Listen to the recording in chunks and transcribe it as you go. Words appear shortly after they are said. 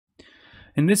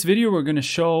In this video, we're going to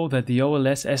show that the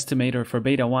OLS estimator for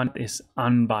beta 1 is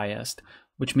unbiased,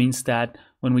 which means that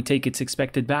when we take its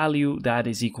expected value, that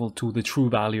is equal to the true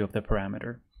value of the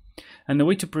parameter. And the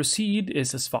way to proceed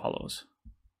is as follows.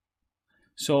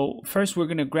 So first, we're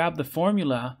going to grab the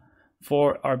formula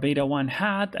for our beta 1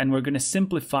 hat, and we're going to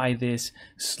simplify this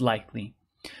slightly.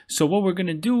 So what we're going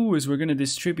to do is we're going to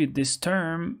distribute this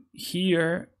term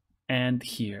here and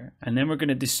here, and then we're going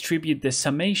to distribute the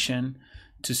summation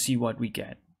to see what we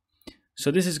get.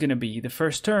 So this is going to be the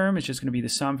first term, it's just going to be the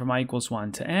sum from I equals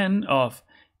 1 to n of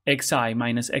xi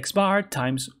minus x bar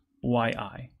times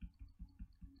yi.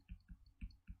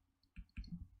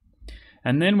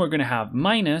 And then we're going to have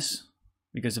minus,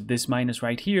 because of this minus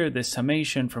right here, the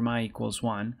summation from I equals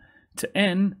 1 to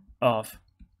n of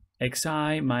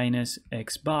xi minus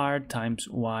x bar times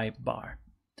y bar.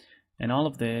 And all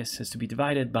of this has to be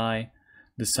divided by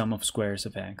the sum of squares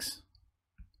of x.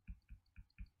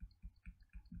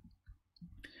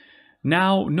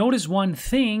 Now, notice one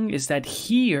thing is that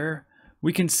here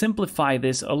we can simplify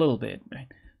this a little bit, right?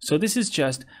 So this is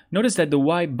just, notice that the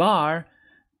y bar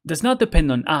does not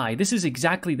depend on I. This is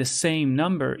exactly the same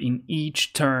number in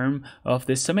each term of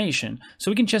this summation.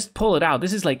 So we can just pull it out.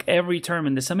 This is like every term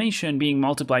in the summation being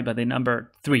multiplied by the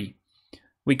number 3.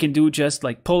 We can do just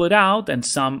like pull it out and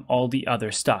sum all the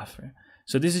other stuff. Right?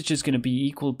 So this is just going to be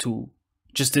equal to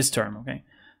just this term, okay?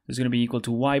 It's going to be equal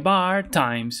to y bar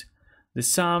times the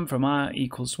sum from I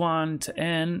equals 1 to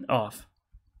n of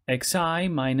xi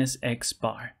minus x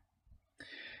bar.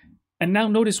 And now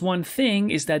notice one thing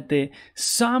is that the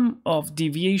sum of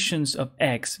deviations of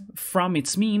x from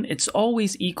its mean, it's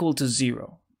always equal to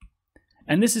 0.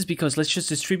 And this is because let's just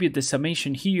distribute the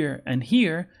summation here, and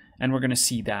we're going to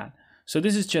see that. So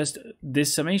this is just,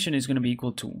 this summation is going to be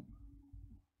equal to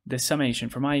the summation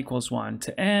from I equals 1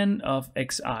 to n of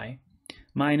xi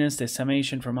minus the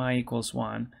summation from I equals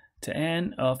 1 to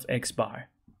n of x bar.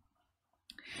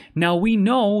 Now we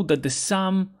know that the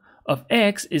sum of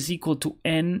x is equal to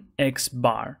nx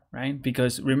bar, right?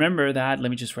 Because remember that,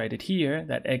 let me just write it here,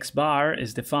 that x bar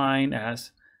is defined as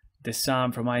the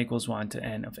sum from I equals 1 to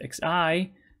n of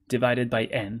xi divided by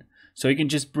n. So you can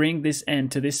just bring this n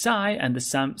to this side, and the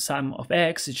sum of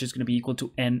x is just going to be equal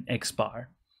to nx bar.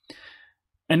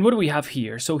 And what do we have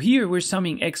here? So here we're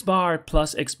summing x bar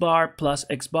plus x bar plus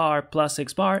x bar plus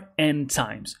x bar n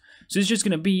times. So it's just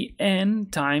going to be n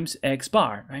times x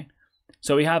bar, right?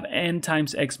 So we have n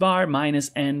times x bar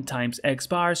minus n times x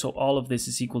bar. So all of this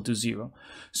is equal to 0.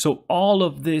 So all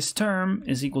of this term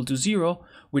is equal to 0,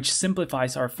 which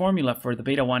simplifies our formula for the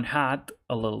beta 1 hat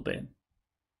a little bit.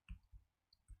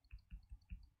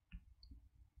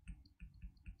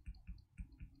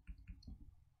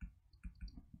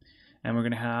 And we're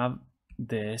going to have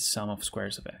this sum of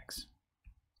squares of x.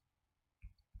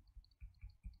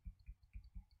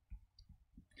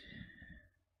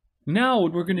 Now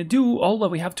what we're going to do, all that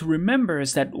we have to remember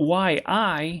is that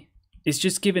yi is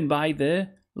just given by the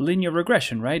linear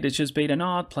regression, right? It's just beta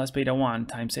naught plus beta 1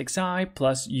 times xi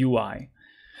plus ui.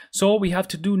 So all we have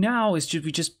to do now is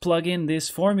we just plug in this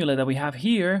formula that we have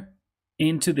here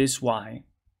into this y.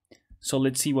 So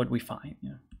let's see what we find.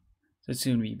 Yeah. So it's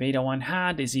going to be beta 1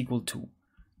 hat is equal to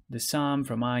the sum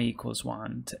from I equals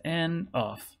 1 to n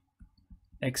of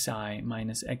xi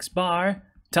minus x bar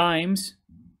times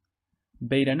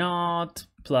beta naught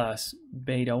plus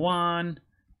beta 1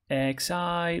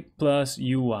 xi plus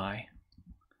ui.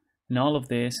 And all of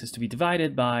this is to be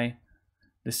divided by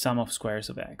the sum of squares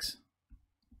of x.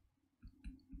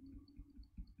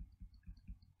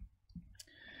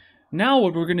 Now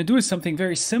what we're going to do is something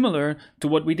very similar to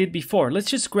what we did before.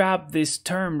 Let's just grab this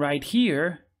term right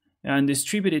here and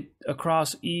distribute it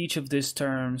across each of these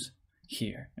terms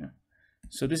here.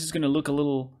 So this is going to look a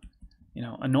little,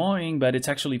 annoying, but it's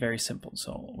actually very simple.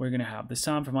 So we're going to have the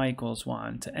sum from I equals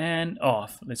 1 to n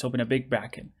of, let's open a big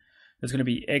bracket. That's going to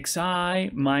be xi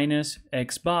minus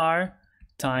x bar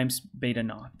times beta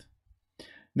naught.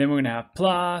 Then we're going to have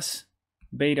plus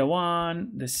beta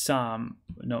 1, the sum,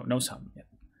 no sum yet.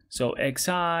 So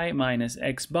xi minus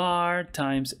x bar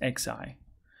times xi.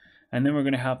 And then we're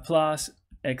going to have plus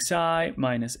xi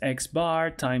minus x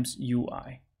bar times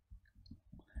ui.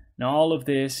 Now all of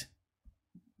this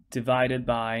divided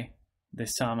by the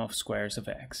sum of squares of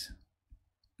x.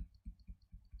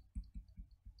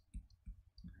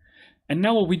 And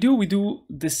now what we do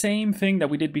the same thing that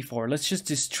we did before. Let's just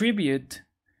distribute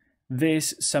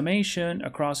this summation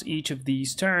across each of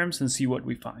these terms and see what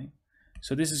we find.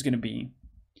 So this is going to be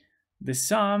the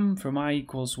sum from I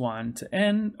equals 1 to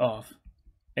n of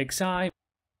xi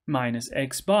minus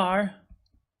x bar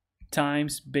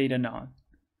times beta naught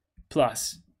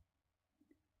plus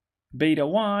beta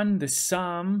 1, the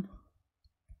sum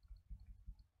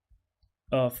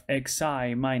of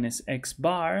xi minus x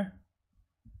bar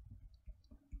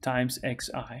times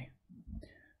xi,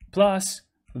 plus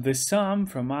the sum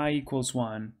from I equals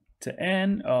 1 to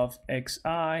n of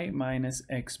xi minus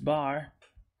x bar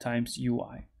times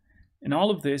ui. And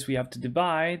all of this we have to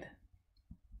divide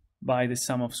by the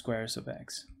sum of squares of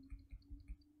x.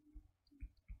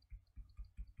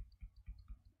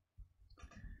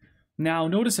 Now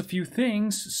notice a few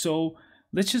things, so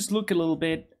let's just look a little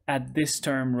bit at this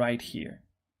term right here.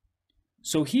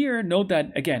 So here, note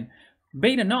that, again,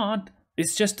 beta naught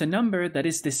is just a number that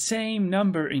is the same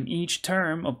number in each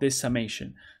term of this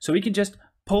summation. So we can just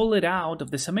pull it out of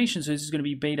the summation, so this is going to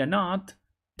be beta naught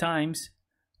times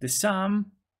the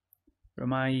sum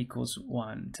from I equals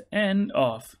 1 to n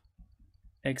of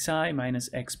xi minus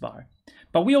x bar.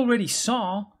 But we already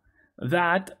saw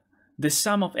that the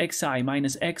sum of xi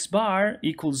minus x bar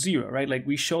equals 0, right? Like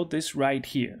we showed this right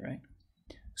here, right?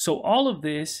 So all of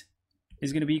this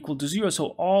is going to be equal to 0, so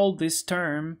all this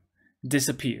term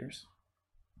disappears.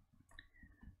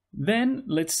 Then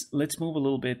let's move a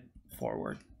little bit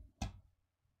forward.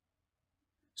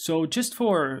 So just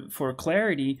for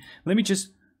clarity, let me just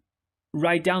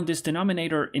write down this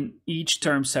denominator in each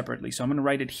term separately. So I'm going to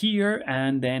write it here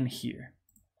and then here.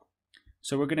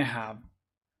 So we're going to have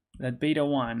that beta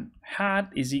 1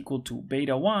 hat is equal to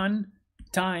beta 1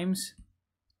 times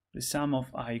the sum of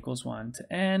I equals 1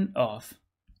 to n of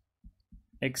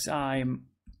xi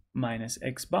minus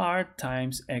x bar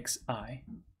times xi,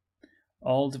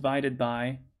 all divided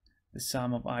by the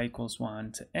sum of I equals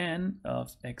 1 to n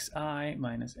of xi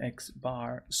minus x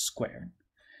bar squared.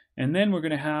 And then we're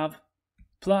going to have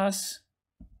plus,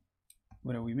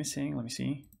 what are we missing? Let me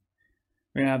see.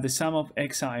 We're going to have the sum of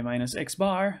xi minus x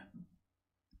bar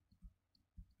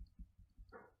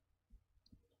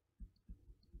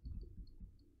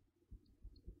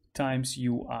times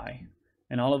ui,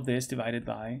 and all of this divided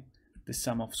by the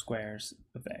sum of squares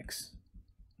of x.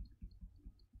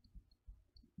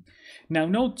 Now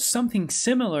note something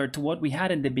similar to what we had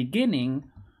in the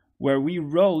beginning, where we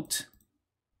wrote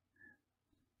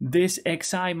this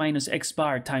xi minus x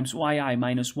bar times yi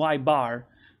minus y bar.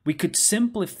 We could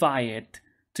simplify it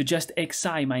to just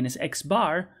xi minus x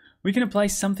bar. We can apply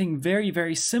something very,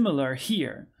 very similar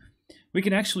here. We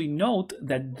can actually note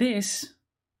that this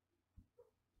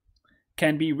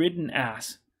can be written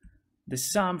as the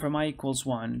sum from I equals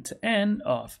 1 to n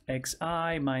of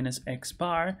xi minus x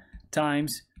bar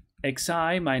times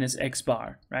xi minus x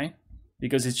bar, right?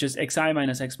 Because it's just xi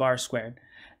minus x bar squared.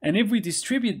 And if we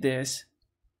distribute this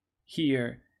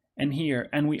here,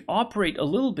 and we operate a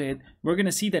little bit, we're going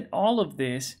to see that all of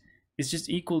this is just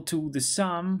equal to the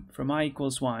sum from I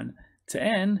equals 1 to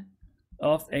n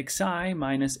of xi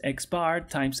minus x bar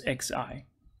times xi.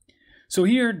 So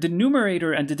here, the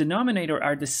numerator and the denominator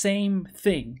are the same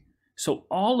thing. So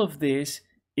all of this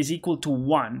is equal to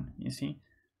 1, you see?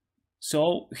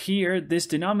 So here, this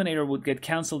denominator would get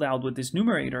canceled out with this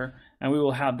numerator, and we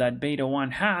will have that beta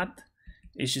 1 hat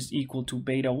is just equal to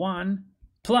beta 1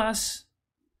 plus,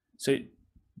 so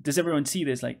does everyone see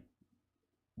this? Like,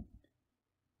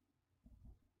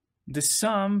 the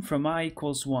sum from I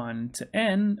equals 1 to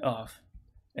n of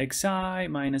xi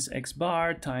minus x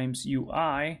bar times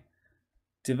ui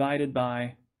divided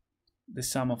by the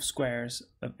sum of squares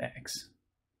of x.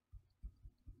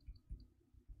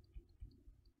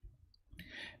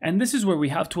 And this is where we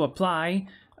have to apply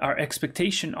our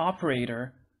expectation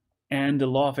operator and the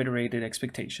law of iterated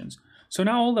expectations. So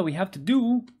now all that we have to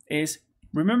do is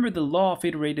remember the law of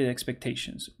iterated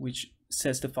expectations, which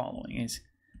says the following: is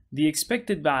the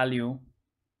expected value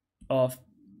of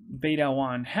beta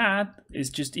 1 hat is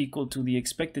just equal to the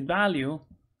expected value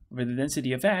over the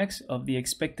density of x of the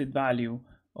expected value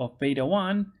of beta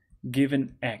 1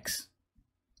 given x.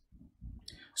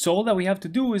 So all that we have to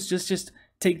do is just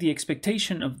take the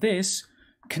expectation of this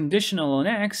conditional on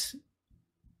x,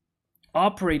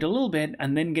 operate a little bit,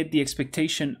 and then get the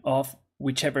expectation of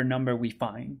whichever number we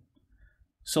find.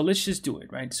 So let's just do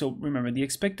it, right? So remember, the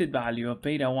expected value of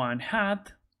beta 1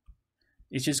 hat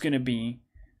is just going to be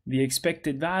the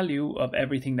expected value of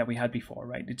everything that we had before,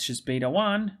 right? It's just beta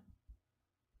 1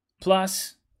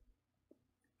 plus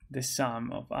the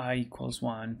sum of I equals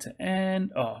 1 to n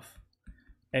of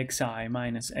xi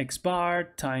minus x bar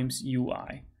times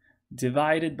ui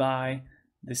divided by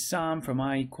the sum from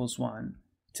I equals 1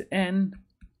 to n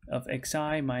of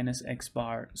xi minus x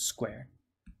bar squared.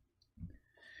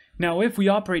 Now, if we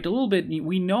operate a little bit,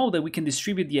 we know that we can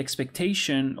distribute the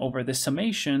expectation over the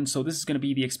summation. So this is going to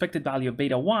be the expected value of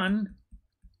beta 1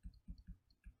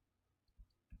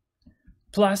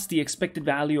 plus the expected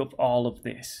value of all of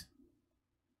this.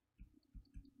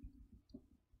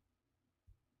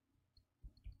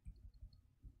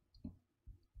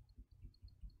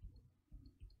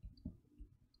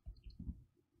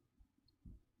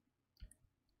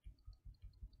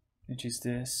 which is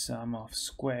the sum of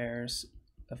squares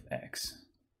of x.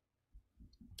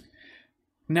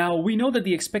 Now we know that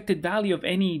the expected value of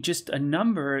any just a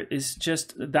number is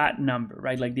just that number,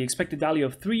 right? Like the expected value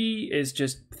of 3 is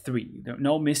just 3. There's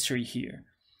no mystery here.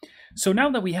 So now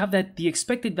that we have that, the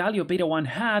expected value of beta 1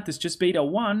 hat is just beta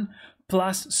 1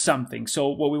 plus something. So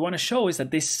what we want to show is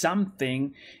that this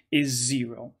something is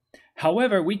 0.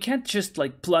 However, we can't just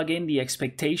like plug in the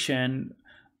expectation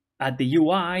at the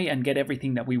UI and get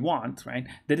everything that we want, right?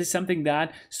 That is something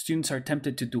that students are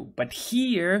tempted to do. But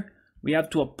here we have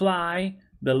to apply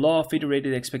the law of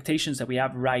iterated expectations that we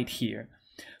have right here.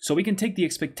 So we can take the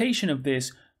expectation of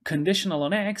this conditional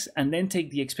on x and then take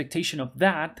the expectation of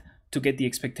that to get the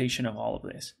expectation of all of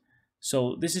this.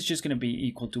 So this is just going to be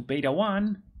equal to beta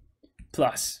 1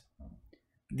 plus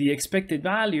the expected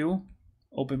value,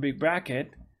 open big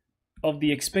bracket, of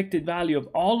the expected value of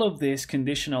all of this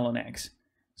conditional on x.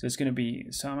 So it's going to be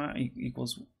summa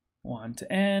equals 1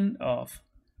 to n of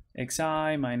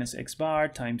xi minus x bar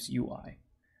times ui.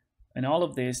 And all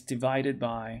of this divided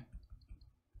by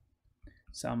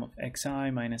sum of xi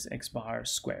minus x bar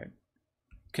squared,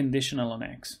 conditional on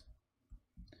x.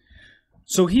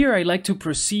 So here I like to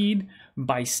proceed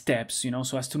by steps,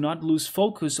 so as to not lose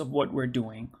focus of what we're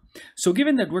doing. So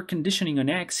given that we're conditioning on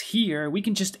x here, we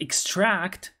can just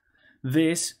extract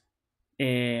this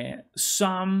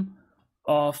sum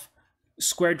of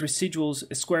squared residuals,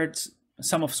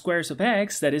 sum of squares of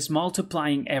x that is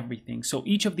multiplying everything. So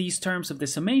each of these terms of the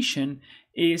summation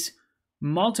is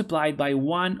multiplied by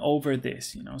 1 over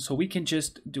this, So we can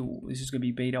just do, this is going to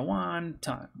be beta 1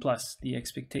 plus the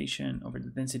expectation over the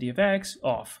density of x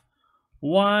of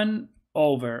 1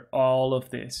 over all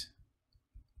of this.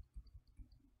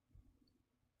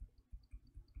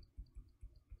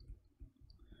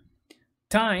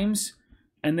 Times,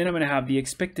 and then I'm going to have the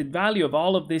expected value of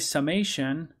all of this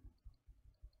summation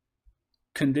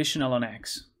conditional on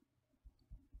x.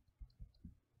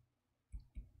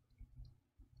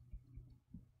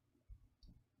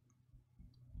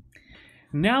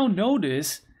 Now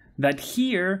notice that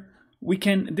here we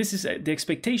can, this is the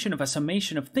expectation of a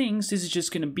summation of things. This is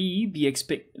just going to be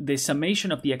the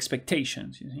summation of the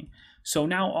expectations. You see? So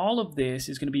now all of this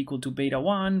is going to be equal to beta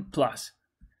 1 plus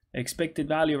expected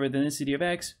value over the density of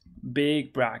x,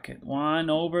 big bracket, 1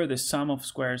 over the sum of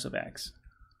squares of x.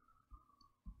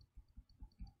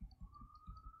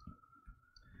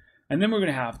 And then we're going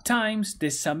to have times the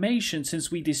summation,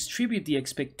 since we distribute the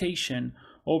expectation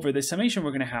over the summation,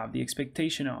 we're going to have the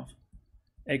expectation of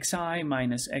xi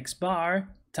minus x bar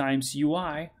times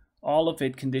ui, all of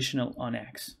it conditional on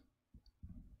x.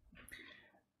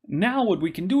 Now what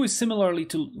we can do is similarly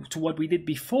to what we did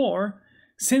before.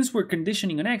 Since we're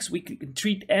conditioning on x, we can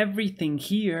treat everything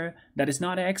here that is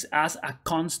not x as a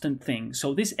constant thing.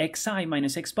 So this xi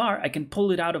minus x bar, I can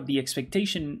pull it out of the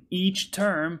expectation each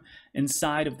term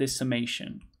inside of this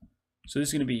summation. So this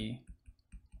is going to be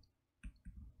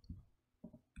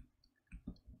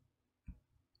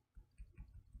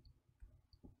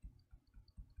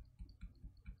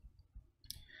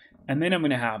and then I'm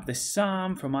going to have the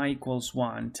sum from I equals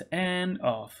 1 to n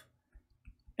of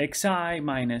xi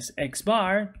minus x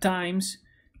bar times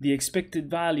the expected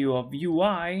value of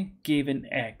ui given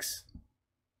x.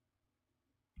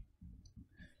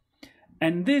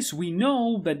 And this, we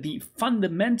know that the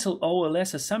fundamental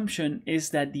OLS assumption is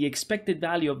that the expected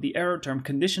value of the error term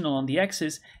conditional on the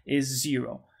x's is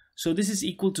 0. So this is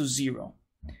equal to 0.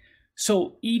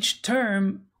 So each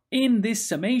term in this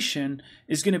summation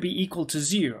is going to be equal to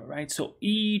 0, right? So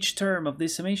each term of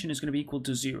this summation is going to be equal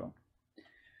to 0.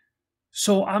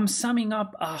 So I'm summing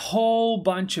up a whole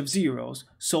bunch of zeros.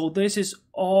 So this is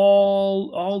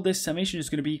all this summation is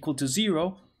going to be equal to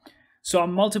 0. So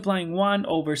I'm multiplying 1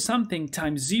 over something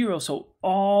times 0. So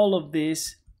all of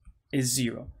this is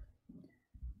 0.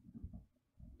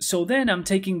 So then I'm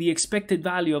taking the expected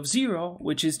value of 0,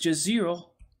 which is just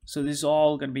 0. So this is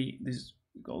all going to be, this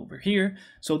go over here.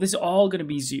 So this is all going to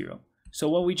be 0. So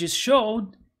what we just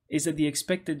showed is that the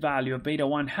expected value of beta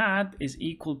 1 hat is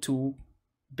equal to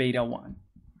beta 1.